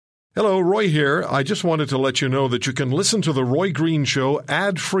Hello, Roy here. I just wanted to let you know that you can listen to The Roy Green Show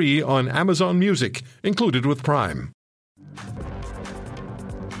ad-free on Amazon Music, included with Prime.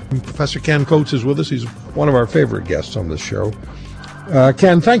 Professor Ken Coates is with us. He's one of our favorite guests on this show.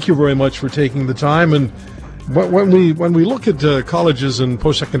 Ken, thank you very much for taking the time. And when we look at colleges and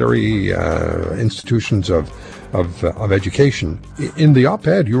post-secondary institutions of education, in the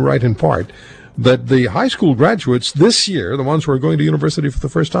op-ed, you write in part that the high school graduates this year, the ones who are going to university for the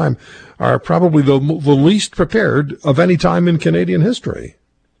first time, are probably the least prepared of any time in Canadian history.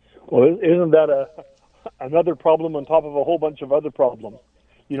 Well, isn't that another problem on top of a whole bunch of other problems?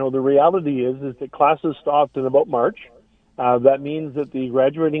 You know, the reality is that classes stopped in about March. That means that the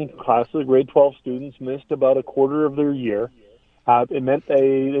graduating class, the grade 12 students, missed about a quarter of their year. It meant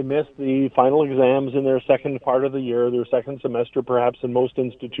they missed the final exams in their second part of the year, their second semester, perhaps in most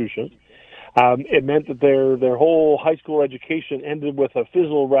institutions. It meant that their whole high school education ended with a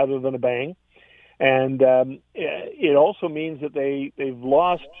fizzle rather than a bang. And it also means that they've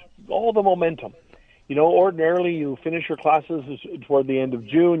lost all the momentum. You know, ordinarily you finish your classes toward the end of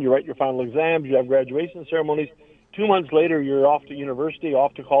June, you write your final exams, you have graduation ceremonies. 2 months later, you're off to university,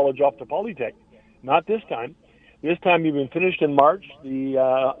 off to college, off to Polytech. Not this time. This time you've been finished in March. The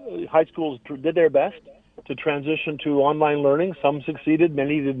high schools did their best to transition to online learning. Some succeeded,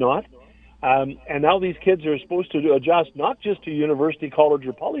 many did not. And now these kids are supposed to adjust not just to university, college,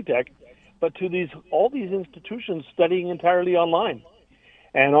 or Polytech, but to all these institutions studying entirely online.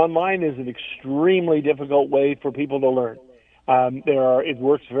 And online is an extremely difficult way for people to learn. It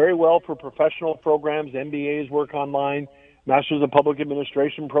works very well for professional programs. MBAs work online. Masters of Public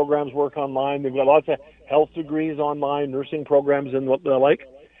Administration programs work online. They've got lots of health degrees online, nursing programs, and what the like.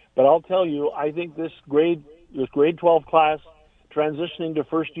 But I'll tell you, I think this grade 12 class transitioning to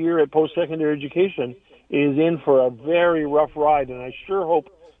first year at post-secondary education is in for a very rough ride, and I sure hope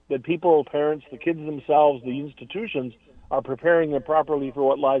that people, parents, the kids themselves, the institutions, are preparing them properly for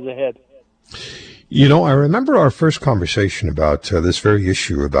what lies ahead. You know, I remember our first conversation about this very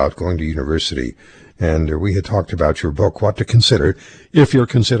issue about going to university, and we had talked about your book, What to Consider If You're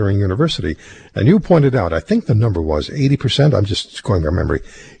Considering University. And you pointed out, I think the number was 80%, I'm just going by memory,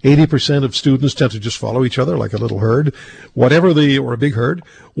 80% of students tend to just follow each other like a little herd, or a big herd,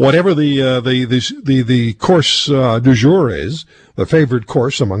 whatever the course du jour is, the favored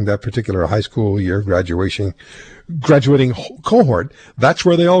course among that particular high school year graduating cohort, that's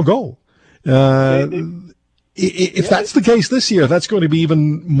where they all go. If that's the case this year, that's going to be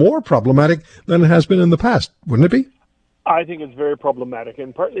even more problematic than it has been in the past, wouldn't it be? I think it's very problematic,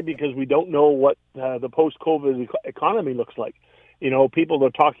 and partly because we don't know what the post-COVID economy looks like. You know, people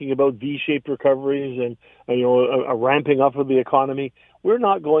are talking about V-shaped recoveries and, a ramping up of the economy. We're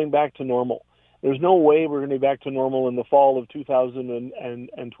not going back to normal. There's no way we're going to be back to normal in the fall of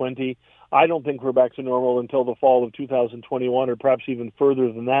 2020. I don't think we're back to normal until the fall of 2021, or perhaps even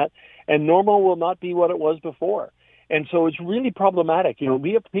further than that. And normal will not be what it was before. And so it's really problematic. You know,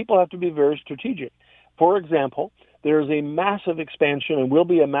 people have to be very strategic. For example, there's a massive expansion, and will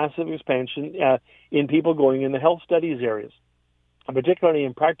be a massive expansion in people going in the health studies areas, particularly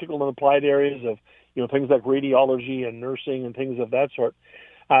in practical and applied areas of, things like radiology and nursing and things of that sort.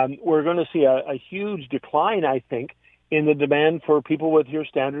 We're going to see a huge decline, I think, in the demand for people with your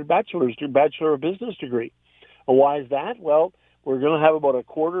standard Bachelor of Business degree. Why is that? Well, we're going to have about a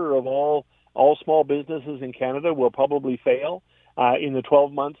quarter of all small businesses in Canada will probably fail in the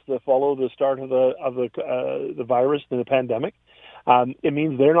 12 months that follow the start of the virus and the pandemic. It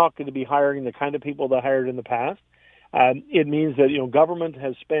means they're not going to be hiring the kind of people they hired in the past. It means that government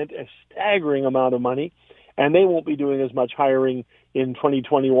has spent a staggering amount of money, and they won't be doing as much hiring in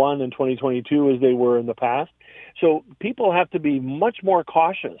 2021 and 2022 as they were in the past. So people have to be much more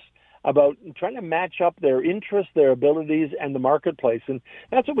cautious about trying to match up their interests, their abilities, and the marketplace. And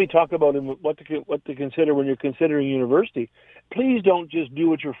that's what we talk about in what to consider when you're considering university. Please don't just do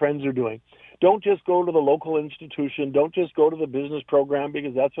what your friends are doing. Don't just go to the local institution. Don't just go to the business program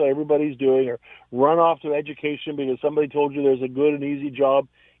because that's what everybody's doing, or run off to education because somebody told you there's a good and easy job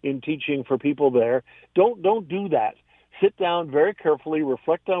in teaching for people there. Don't do that. Sit down very carefully,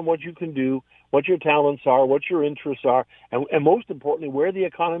 reflect on what you can do, what your talents are, what your interests are, and most importantly, where the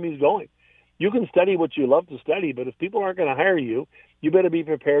economy is going. You can study what you love to study, but if people aren't going to hire you, you better be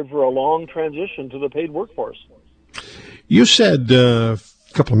prepared for a long transition to the paid workforce. You said a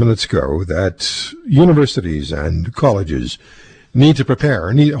couple of minutes ago that universities and colleges need to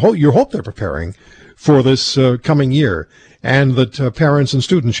prepare. You hope they're preparing for this coming year, and that parents and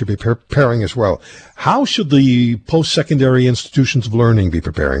students should be preparing as well. How should the post-secondary institutions of learning be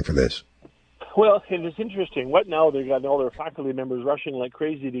preparing for this? Well, and it's interesting. What now? They've got all their faculty members rushing like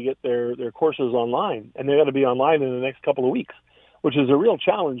crazy to get their courses online, and they've got to be online in the next couple of weeks, which is a real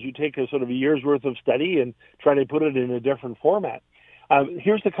challenge. You take a sort of a year's worth of study and try to put it in a different format.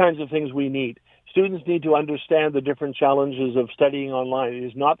 Here's the kinds of things we need. Students need to understand the different challenges of studying online. It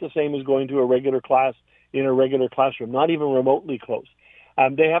is not the same as going to a regular class in a regular classroom, not even remotely close.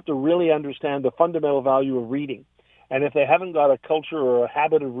 They have to really understand the fundamental value of reading. And if they haven't got a culture or a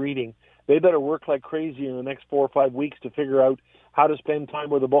habit of reading, they better work like crazy in the next 4 or 5 weeks to figure out how to spend time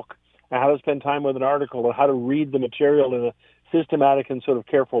with a book, and how to spend time with an article, and how to read the material in a systematic and sort of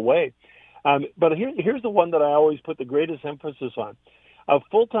careful way. But here's the one that I always put the greatest emphasis on. A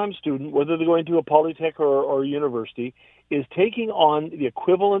full-time student, whether they're going to a polytech or a university, is taking on the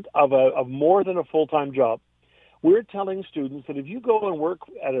equivalent of more than a full-time job. We're telling students that if you go and work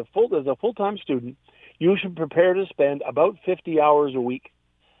as a full-time student, you should prepare to spend about 50 hours a week.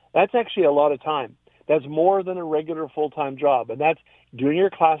 That's actually a lot of time. That's more than a regular full-time job. And that's doing your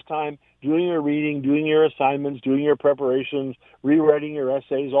class time, doing your reading, doing your assignments, doing your preparations, rewriting your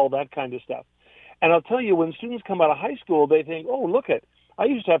essays, all that kind of stuff. And I'll tell you, when students come out of high school, they think, oh, look I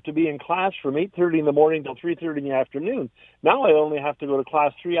used to have to be in class from 8:30 in the morning till 3:30 in the afternoon. Now I only have to go to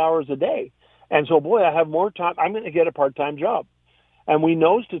class 3 hours a day. And so, boy, I have more time. I'm going to get a part-time job. And we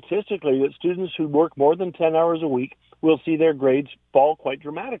know statistically that students who work more than 10 hours a week will see their grades fall quite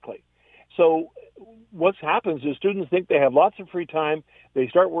dramatically. So what happens is students think they have lots of free time. They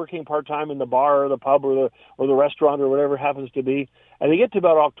start working part-time in the bar or the pub or the restaurant or whatever it happens to be. And they get to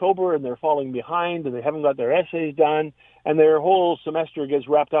about October and they're falling behind and they haven't got their essays done. And their whole semester gets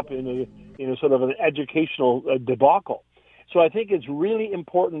wrapped up in a sort of an educational debacle. So I think it's really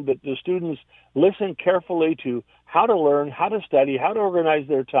important that the students listen carefully to how to learn, how to study, how to organize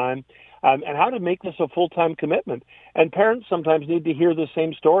their time, and how to make this a full-time commitment. And parents sometimes need to hear the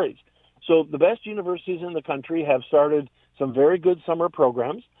same stories. So the best universities in the country have started some very good summer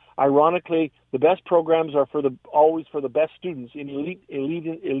programs. Ironically, the best programs are always for the best students in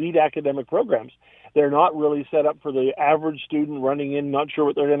elite academic programs. They're not really set up for the average student running in, not sure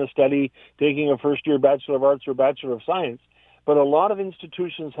what they're going to study, taking a first-year Bachelor of Arts or Bachelor of Science. But a lot of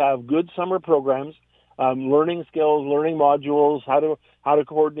institutions have good summer programs, learning skills, learning modules, how to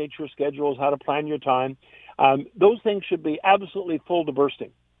coordinate your schedules, how to plan your time. Those things should be absolutely full to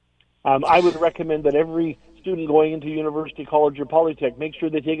bursting. I would recommend that every student going into university, college, or polytech make sure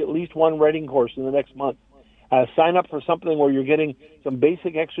they take at least one writing course in the next month. Sign up for something where you're getting some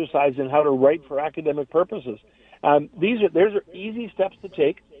basic exercise in how to write for academic purposes. These are easy steps to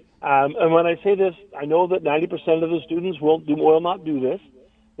take. And when I say this, I know that 90% of the students will not do this.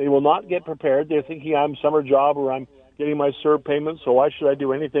 They will not get prepared. They're thinking I'm summer job or I'm getting my CERB payment, so why should I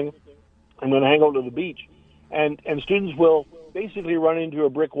do anything? I'm going to hang out to the beach. And students will basically run into a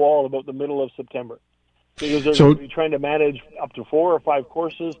brick wall about the middle of September because they're going to be trying to manage up to 4 or 5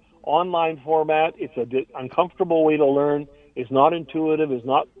 courses, online format. It's an uncomfortable way to learn. It's not intuitive. It's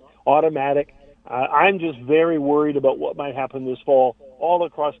not automatic. I'm just very worried about what might happen this fall all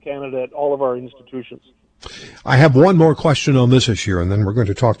across Canada at all of our institutions. I have one more question on this issue, and then we're going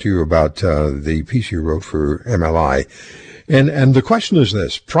to talk to you about the piece you wrote for MLI. And the question is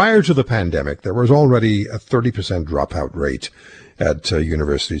this. Prior to the pandemic, there was already a 30% dropout rate at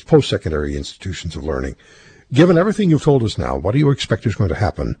universities, post-secondary institutions of learning. Given everything you've told us now, what do you expect is going to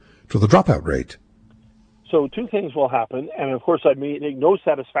happen to the dropout rate? So 2 things will happen, and of course I mean no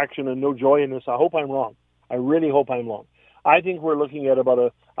satisfaction and no joy in this. I hope I'm wrong. I really hope I'm wrong. I think we're looking at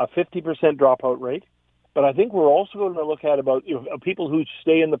about a 50% dropout rate, but I think we're also going to look at about people who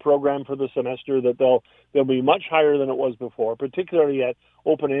stay in the program for the semester, that they'll be much higher than it was before, particularly at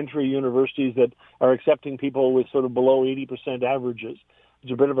open entry universities that are accepting people with sort of below 80% averages.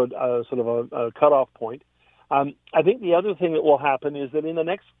 It's a bit of a cutoff point. I think the other thing that will happen is that in the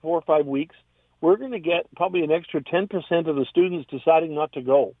next 4 or 5 weeks, we're going to get probably an extra 10% of the students deciding not to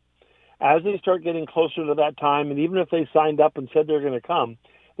go. As they start getting closer to that time, and even if they signed up and said they're going to come,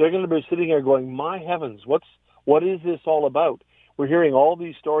 they're going to be sitting there going, my heavens, what is this all about? We're hearing all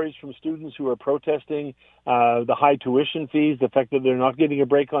these stories from students who are protesting the high tuition fees, the fact that they're not getting a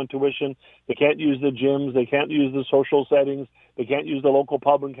break on tuition, they can't use the gyms, they can't use the social settings, they can't use the local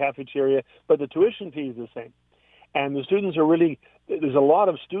pub and cafeteria, but the tuition fee is the same. And the students are there's a lot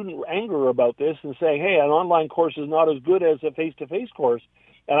of student anger about this and saying, hey, an online course is not as good as a face-to-face course.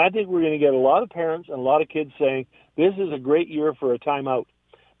 And I think we're going to get a lot of parents and a lot of kids saying, this is a great year for a timeout.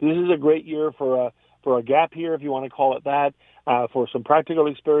 This is a great year for a gap year, if you want to call it that, for some practical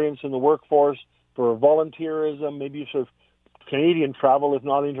experience in the workforce, for volunteerism, maybe sort of Canadian travel, if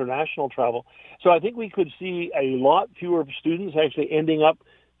not international travel. So I think we could see a lot fewer students actually ending up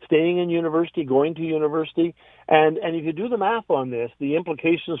staying in university, going to university. And if you do the math on this, the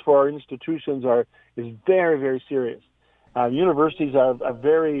implications for our institutions is very, very serious. Universities are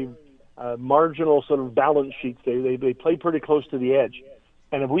very marginal sort of balance sheets. They play pretty close to the edge.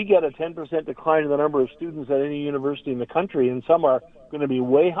 And if we get a 10% decline in the number of students at any university in the country, and some are going to be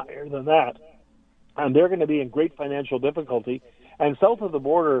way higher than that, and they're going to be in great financial difficulty. And south of the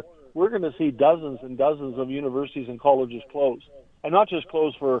border, we're going to see dozens and dozens of universities and colleges close. And not just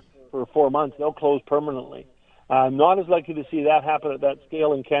close for 4 months, they'll close permanently. I'm not as likely to see that happen at that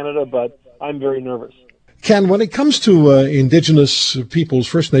scale in Canada, but I'm very nervous. Ken, when it comes to Indigenous peoples,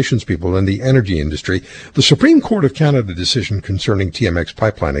 First Nations people in the energy industry, the Supreme Court of Canada decision concerning TMX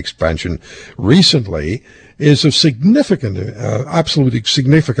pipeline expansion recently is of significant, absolute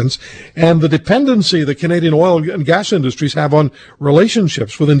significance, and the dependency the Canadian oil and gas industries have on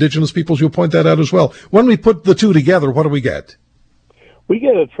relationships with Indigenous peoples. You'll point that out as well. When we put the two together, what do we get? We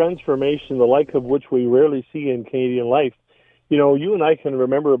get a transformation the like of which we rarely see in Canadian life. You know, you and I can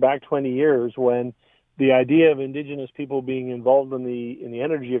remember back 20 years when the idea of Indigenous people being involved in the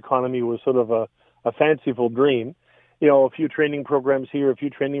energy economy was sort of a fanciful dream. You know, a few training programs here, a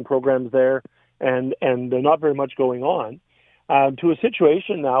few training programs there, and not very much going on, to a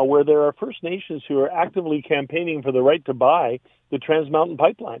situation now where there are First Nations who are actively campaigning for the right to buy the Trans Mountain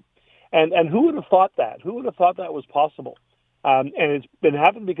Pipeline. And who would have thought that? Who would have thought that was possible? And it's been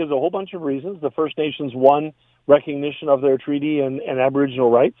happened because of a whole bunch of reasons. The First Nations won recognition of their treaty and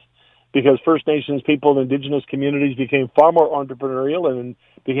Aboriginal rights, because First Nations people and Indigenous communities became far more entrepreneurial and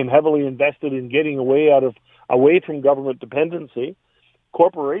became heavily invested in getting away from government dependency.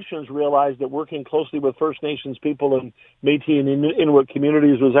 Corporations realized that working closely with First Nations people and Métis and Inuit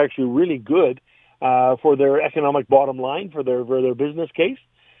communities was actually really good for their economic bottom line, for their business case.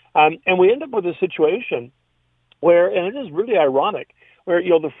 And we end up with a situation where, and it is really ironic, where, you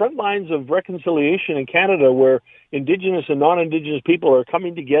know, the front lines of reconciliation in Canada, where Indigenous and non-Indigenous people are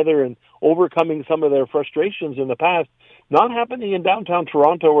coming together and overcoming some of their frustrations in the past, not happening in downtown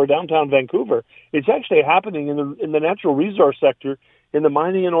Toronto or downtown Vancouver. It's actually happening in the natural resource sector, in the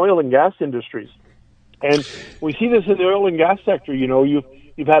mining and oil and gas industries. And we see this in the oil and gas sector. You know,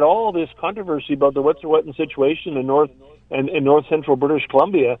 you've had all this controversy about the Wet'suwet'en situation in north central British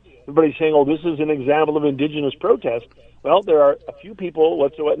Columbia. Everybody's saying, oh, this is an example of Indigenous protest. Well, there are a few people,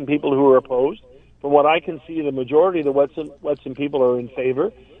 Wet'suwet'en people, who are opposed. From what I can see, the majority of the Wet'suwet'en people are in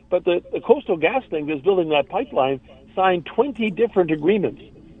favor. But the Coastal GasLink that's building that pipeline signed 20 different agreements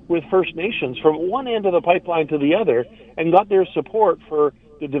with First Nations from one end of the pipeline to the other, and got their support for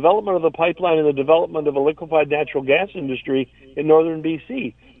the development of the pipeline and the development of a liquefied natural gas industry in northern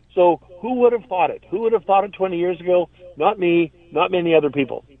BC. So who would have thought it? Who would have thought it 20 years ago? Not me, not many other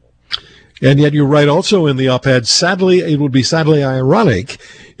people. And yet you write also in the op-ed, it would be sadly ironic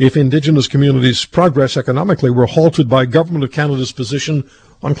if Indigenous communities' progress economically were halted by Government of Canada's position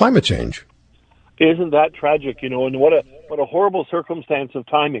on climate change. Isn't that tragic, you know, and what a horrible circumstance of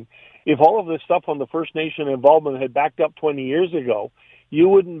timing. If all of this stuff on the First Nation involvement had backed up 20 years ago, you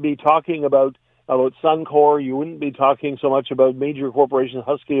wouldn't be talking about Suncor, you wouldn't be talking so much about major corporations,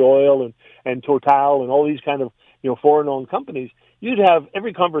 Husky Oil and Total and all these kind of, you know, foreign-owned companies. You'd have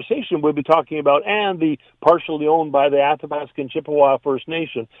every conversation we'd be talking about, and the partially owned by the Athabascan Chippewa First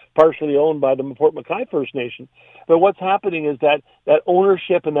Nation, partially owned by the Fort McKay First Nation. But what's happening is that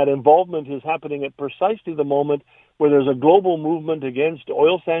ownership and that involvement is happening at precisely the moment where there's a global movement against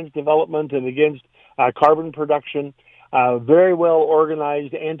oil sands development and against carbon production. Very well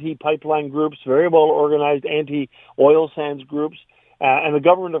organized anti-pipeline groups, very well organized anti-oil sands groups. And the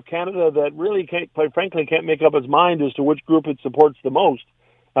Government of Canada that really, quite frankly, can't make up its mind as to which group it supports the most,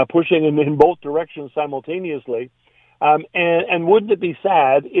 pushing in both directions simultaneously. And wouldn't it be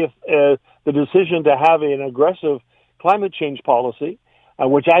sad if the decision to have an aggressive climate change policy,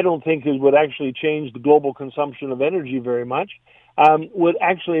 which I don't think would actually change the global consumption of energy very much, would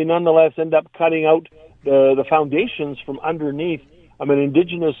actually nonetheless end up cutting out the foundations from underneath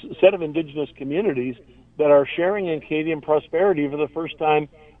an set of Indigenous communities that are sharing in Canadian prosperity for the first time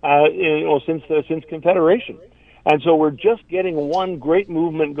since Confederation. And so we're just getting one great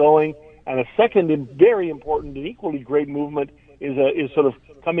movement going, and a second and very important and equally great movement is sort of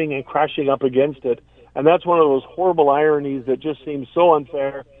coming and crashing up against it. And that's one of those horrible ironies that just seems so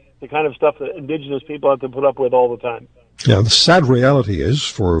unfair, the kind of stuff that Indigenous people have to put up with all the time. Now, the sad reality is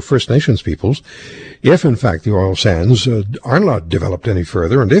for First Nations peoples, if in fact the oil sands are not developed any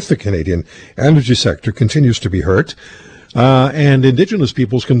further, and if the Canadian energy sector continues to be hurt, and Indigenous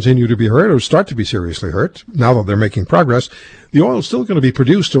peoples continue to be hurt or start to be seriously hurt, now that they're making progress, the oil is still going to be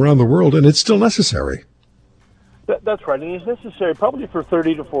produced around the world, and it's still necessary. That's right, and it's necessary probably for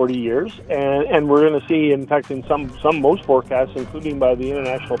 30 to 40 years, and we're going to see, in fact, in most forecasts, including by the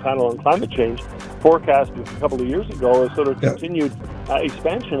International Panel on Climate Change, forecast a couple of years ago, a sort of continued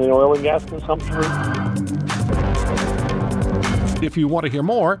expansion in oil and gas consumption. If you want to hear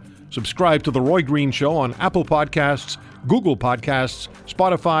more, subscribe to The Roy Green Show on Apple Podcasts, Google Podcasts,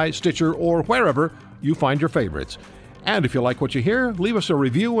 Spotify, Stitcher, or wherever you find your favorites. And if you like what you hear, leave us a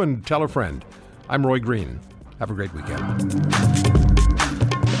review and tell a friend. I'm Roy Green. Have a great weekend.